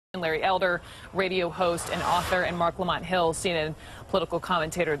Larry Elder, radio host and author, and Marc Lamont Hill, CNN political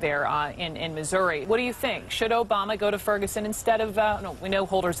commentator there in Missouri. What do you think? Should Obama go to Ferguson instead of, no, we know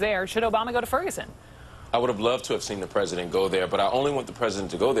Holder's there. Should Obama go to Ferguson? I would have loved to have seen the president go there, but I only want the president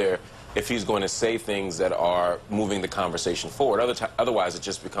to go there if he's going to say things that are moving the conversation forward. Otherwise, it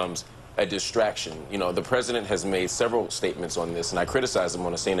just becomes a distraction. You know, the president has made several statements on this, and I criticized him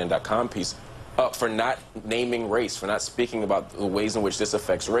on a CNN.com piece for not naming race, for not speaking about the ways in which this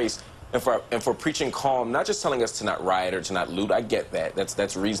affects race, and for preaching calm, not just telling us to not riot or to not loot. I get that.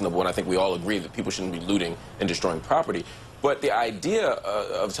 That's reasonable, and I think we all agree that people shouldn't be looting and destroying property. But the idea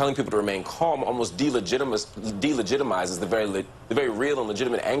of telling people to remain calm almost delegitimizes the very real and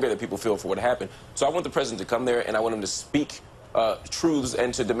legitimate anger that people feel for what happened. So I want the president to come there, and I want him to speak truths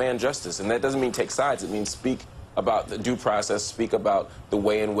and to demand justice. And that doesn't mean take sides. It means speak about the due process, speak about the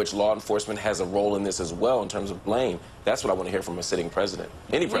way in which law enforcement has a role in this as well in terms of blame. That's what I want to hear from a sitting president.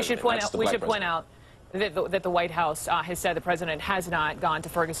 Any president. We should point out that the White House has said the president has not gone to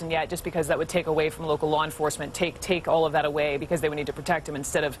Ferguson yet, just because that would take away from local law enforcement, take all of that away, because they would need to protect him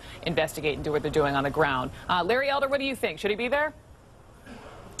instead of investigate and do what they're doing on the ground. Larry Elder, what do you think? Should he be there?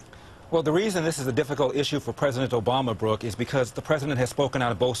 Well, the reason this is a difficult issue for President Obama, Brooke, is because the president has spoken out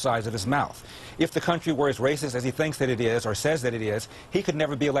of both sides of his mouth. If the country were as racist as he thinks that it is, or says that it is, he could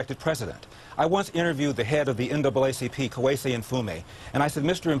never be elected president. I once interviewed the head of the NAACP, Kwesi Mfume, and I said,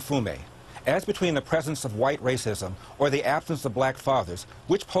 Mr. Mfume, as between the presence of white racism or the absence of black fathers,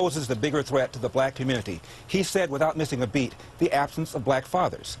 which poses the bigger threat to the black community? He said, without missing a beat, the absence of black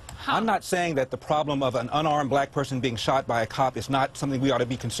fathers. I'm not saying that the problem of an unarmed black person being shot by a cop is not something we ought to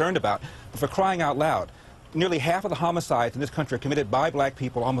be concerned about, but for crying out loud, nearly half of the homicides in this country are committed by black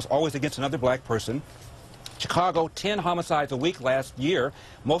people, almost always against another black person. Chicago, 10 homicides a week last year,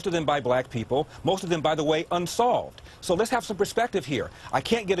 most of them by black people, most of them, by the way, unsolved. So let's have some perspective here. I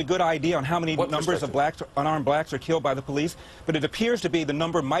can't get a good idea on how many numbers of blacks, unarmed blacks, are killed by the police, but it appears to be the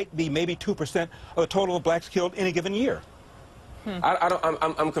number might be maybe 2% of the total of blacks killed any given year.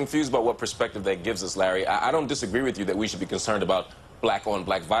 I'm confused about what perspective that gives us, Larry. I don't disagree with you that we should be concerned about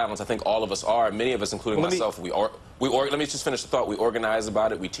black-on-black violence. I think all of us are, many of us, including myself, let me just finish the thought. We organize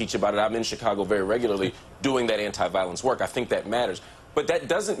about it, we teach about it. I'm in Chicago very regularly doing that anti-violence work. I think that matters. But that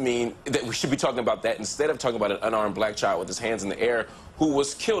doesn't mean that we should be talking about that instead of talking about an unarmed black child with his hands in the air who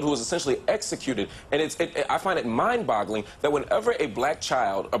was killed, who was essentially executed. And I find it mind-boggling that whenever a black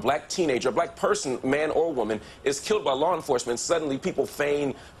child, a black teenager, a black person, man or woman, is killed by law enforcement, suddenly people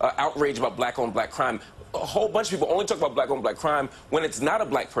feign outrage about black-on-black crime. A whole bunch of people only talk about black-on-black crime when it's not a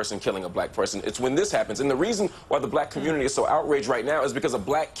black person killing a black person. It's when this happens. And the reason why the black community is so outraged right now is because a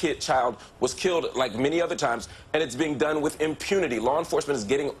black child was killed like many other times, and it's being done with impunity. Law enforcement is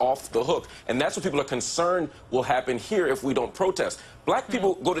getting off the hook. And that's what people are concerned will happen here if we don't protest. Black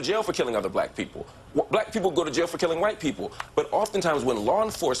people go to jail for killing other black people. Black people go to jail for killing white people. But oftentimes when law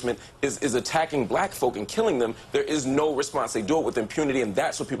enforcement is attacking black folk and killing them, there is no response. They do it with impunity, and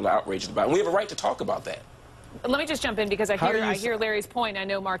that's what people are outraged about. And we have a right to talk about that. Let me just jump in, because I hear Larry's point. I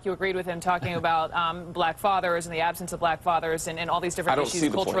know, Marc, you agreed with him talking about black fathers and the absence of black fathers and all these different issues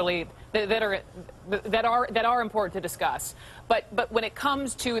culturally that are important to discuss. But when it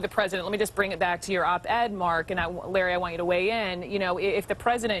comes to the president, let me just bring it back to your op-ed, Marc, and Larry, I want you to weigh in. You know, if the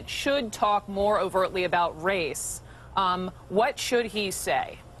president should talk more overtly about race, what should he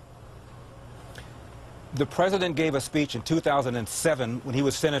say? The president gave a speech in 2007 when he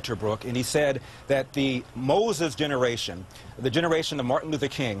was Senator, Brooke, and he said that the Moses generation, the generation of Martin Luther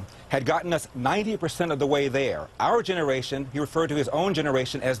King, had gotten us 90% of the way there. Our generation, he referred to his own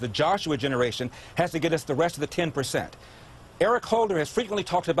generation as the Joshua generation, has to get us the rest of the 10%. Eric Holder has frequently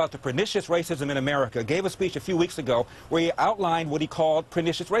talked about the pernicious racism in America, gave a speech a few weeks ago where he outlined what he called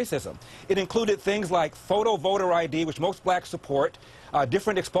pernicious racism. It included things like photo voter ID, which most blacks support,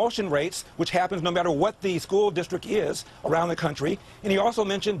 different expulsion rates, which happens no matter what the school district is around the country, and he also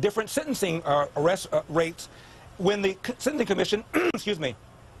mentioned different sentencing arrest rates when the Sentencing Commission, excuse me,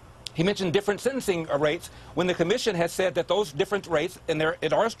 he mentioned different sentencing rates when the commission has said that those different rates, and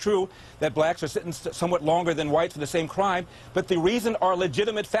it is true that blacks are sentenced somewhat longer than whites for the same crime, but the reason are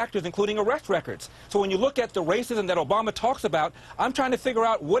legitimate factors, including arrest records. So when you look at the racism that Obama talks about, I'm trying to figure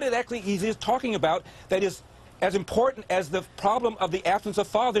out what exactly he is talking about that is as important as the problem of the absence of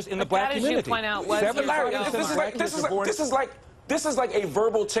fathers in the black community. As you point out, This is like a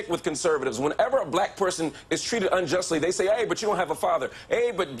verbal tick with conservatives. Whenever a black person is treated unjustly, they say, hey, but you don't have a father.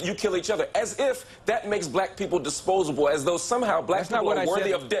 Hey, but you kill each other. As if that makes black people disposable, as though somehow black people are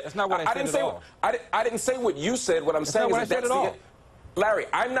worthy of death. That's not what I said at all. I didn't say what you said. What I'm saying is that's the... Larry,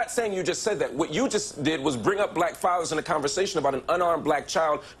 I'm not saying you just said that. What you just did was bring up black fathers in a conversation about an unarmed black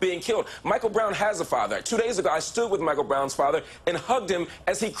child being killed. Michael Brown has a father. 2 days ago, I stood with Michael Brown's father and hugged him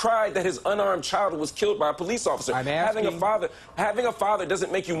as he cried that his unarmed child was killed by a police officer. Having a father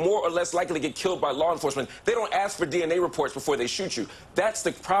doesn't make you more or less likely to get killed by law enforcement. They don't ask for DNA reports before they shoot you. That's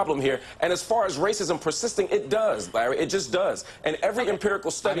the problem here. And as far as racism persisting, it does, Larry. It just does. And every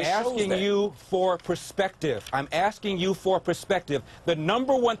empirical study shows that. I'm asking you for perspective. I'm asking you for perspective. The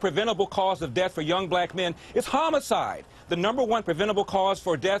number one preventable cause of death for young black men is homicide. The number one preventable cause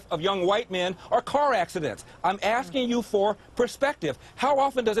for death of young white men are car accidents. I'm asking you for perspective. How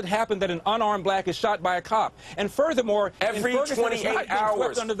often does it happen that an unarmed black is shot by a cop? And furthermore, every 28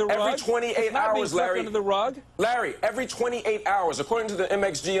 hours. Every 28 hours, Larry. Under the rug. Larry, every 28 hours, according to the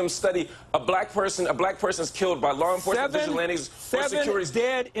MXGM study, a black person is killed by law enforcement, vigilantes, or security. 7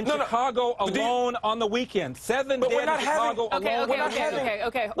 dead in Chicago alone on the weekend. 7 dead in Chicago alone. We're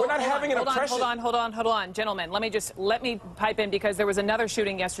not having an oppression. Hold on, gentlemen. Let me pipe in, because there was another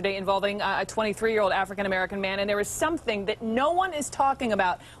shooting yesterday involving a 23-year-old African-American man, and there is something that no one is talking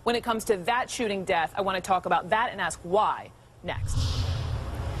about when it comes to that shooting death. I want to talk about that and ask why next.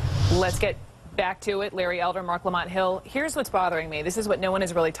 Let's get back to it. Larry Elder, Marc Lamont Hill. Here's what's bothering me. This is what no one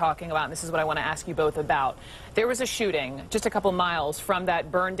is really talking about, and this is what I want to ask you both about. There was a shooting just a couple miles from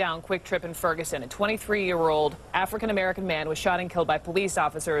that burned-down Quick Trip in Ferguson. A 23-year-old African-American man was shot and killed by police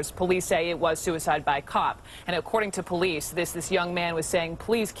officers. Police say it was suicide by cop. And according to police, this young man was saying,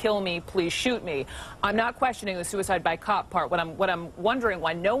 "Please kill me, please shoot me." I'm not questioning the suicide by cop part. What I'm wondering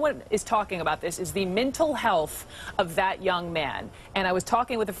why no one is talking about this is the mental health of that young man. And I was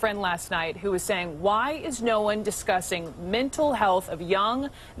talking with a friend last night who was saying, why is no one discussing mental health of young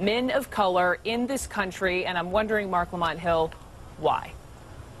men of color in this country? And I'm wondering, Marc Lamont Hill, why?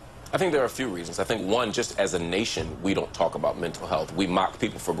 I think there are a few reasons. I think, one, just as a nation, we don't talk about mental health. We mock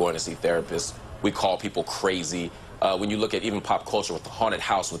people for going to see therapists. We call people crazy. When you look at even pop culture with the haunted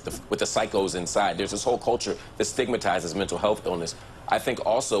house, with the psychos inside, there's this whole culture that stigmatizes mental health illness. I think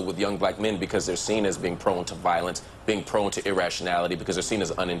also with young black men, because they're seen as being prone to violence, being prone to irrationality, because they're seen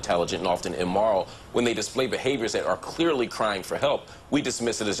as unintelligent and often immoral, when they display behaviors that are clearly crying for help, we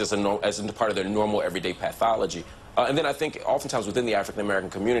dismiss it as just as part of their normal everyday pathology. And then I think oftentimes within the African-American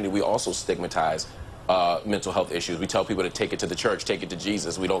community, we also stigmatize mental health issues. We tell people to take it to the church, take it to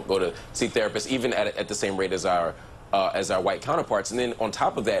Jesus. We don't go to see therapists even at the same rate as our white counterparts. And then on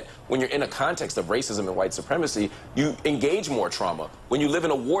top of that, when you're in a context of racism and white supremacy, you engage more trauma. When you live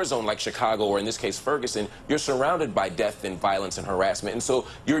in a war zone like Chicago, or in this case Ferguson, you're surrounded by death and violence and harassment. And so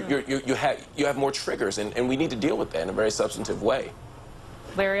you have more triggers, and we need to deal with that in a very substantive way.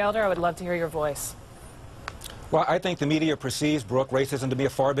 Larry Elder, I would love to hear your voice. Well, I think the media perceives, Brooke, racism to be a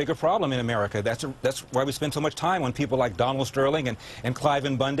far bigger problem in America. That's why we spend so much time on people like Donald Sterling and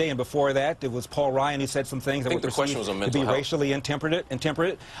Cliven Bundy, and before that, it was Paul Ryan who said some things that were perceived to be racially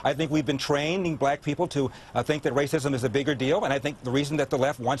intemperate. I think we've been training black people to think that racism is a bigger deal, and I think the reason that the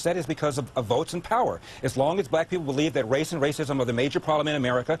left wants that is because of votes and power. As long as black people believe that race and racism are the major problem in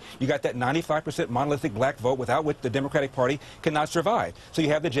America, you got that 95% monolithic black vote without which the Democratic Party cannot survive. So you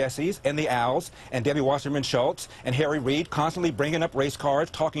have the Jessies and the Als and Debbie Wasserman Schultz and Harry Reid constantly bringing up race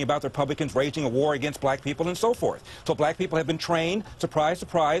cards, talking about the Republicans waging a war against black people and so forth. So black people have been trained, surprise,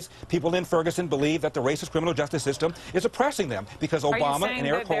 surprise, people in Ferguson believe that the racist criminal justice system is oppressing them because Obama and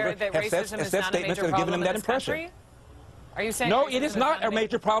Eric Holder have said statements that have given them that impression. Are you saying no, it is not a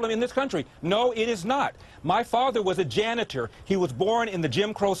major problem in this country. No, it is not. My father was a janitor. He was born in the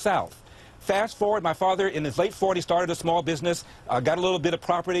Jim Crow South. Fast forward, my father in his late 40s started a small business, got a little bit of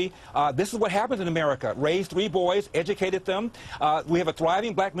property. This is what happens in America. Raised 3 boys, educated them. We have a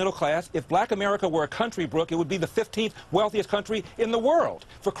thriving black middle class. If black America were a country, Brooke, it would be the 15th wealthiest country in the world.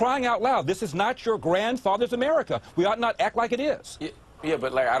 For crying out loud, this is not your grandfather's America. We ought not act like it is. Yeah,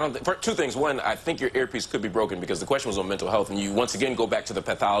 but Larry, I don't think, for 2 things. One, I think your earpiece could be broken because the question was on mental health, and you once again go back to the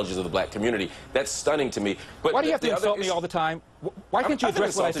pathologies of the black community. That's stunning to me. But why do you have to insult me all the time? Why can't you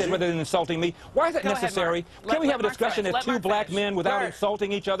address what I said rather than insulting me? Why is that necessary? Can we have a discussion as 2 black men without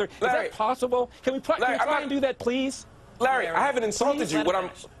insulting each other? Is that possible? Can we try and do that, please? Larry, I haven't insulted you.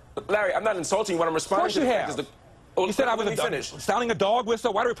 Larry, I'm not insulting you. What I'm responding to the fact is the... You said I was sounding a dog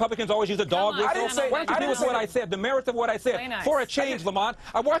whistle. Why do Republicans always use a dog whistle? I didn't say. Why don't you deal with what I said, the merits of what I said? Nice. For a change, Lamont,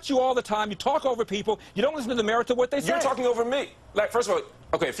 I watch you all the time. You talk over people. You don't listen to the merits of what they say. You're talking over me. Like, first of all,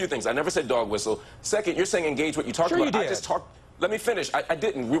 okay, a few things. I never said dog whistle. Second, you're saying engage what you talked about. You did. I just talked. Let me finish. I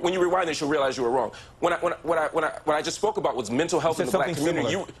didn't. When you rewind this, you'll realize you were wrong. What I just spoke about was mental health in the black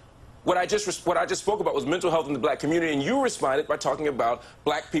community. What I just spoke about was mental health in the black community, and you responded by talking about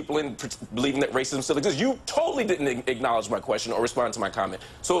black people and believing that racism still exists. You totally didn't acknowledge my question or respond to my comment.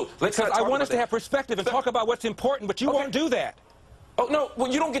 So let's because I want us to have perspective and talk about what's important, but you won't do that. Oh no,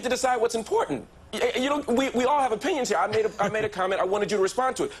 well you don't get to decide what's important. You don't. We all have opinions here. I made a comment. I wanted you to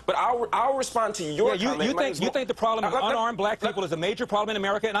respond to it, but I'll respond to your comment. You think the problem of unarmed black people is a major problem in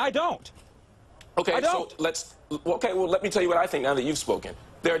America, and I don't. Okay, so well, let me tell you what I think now that you've spoken.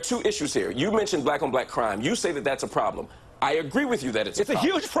 There are two issues here. You mentioned black-on-black crime. You say that that's a problem. I agree with you that it's a problem.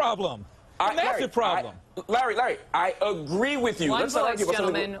 It's a huge problem. A massive problem. Larry, I agree with you. One voice,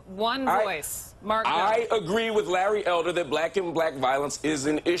 gentlemen. One voice. Marc. I agree with Larry Elder that black violence is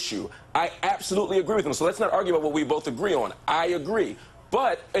an issue. I absolutely agree with him. So let's not argue about what we both agree on. I agree.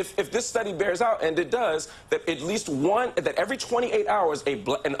 But if this study bears out, and it does, that at least that every 28 hours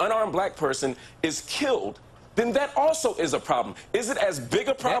an unarmed black person is killed, then that also is a problem. Is it as big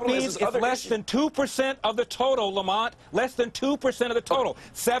a problem as this other issue? Less than 2% of the total, Lamont. Less than 2% of the total.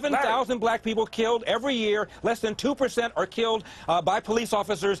 7,000 black people killed every year. Less than 2% are killed by police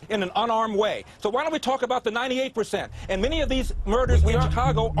officers in an unarmed way. So why don't we talk about the 98%? And many of these murders in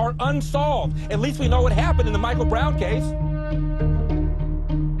Chicago are unsolved. At least we know what happened in the Michael Brown case.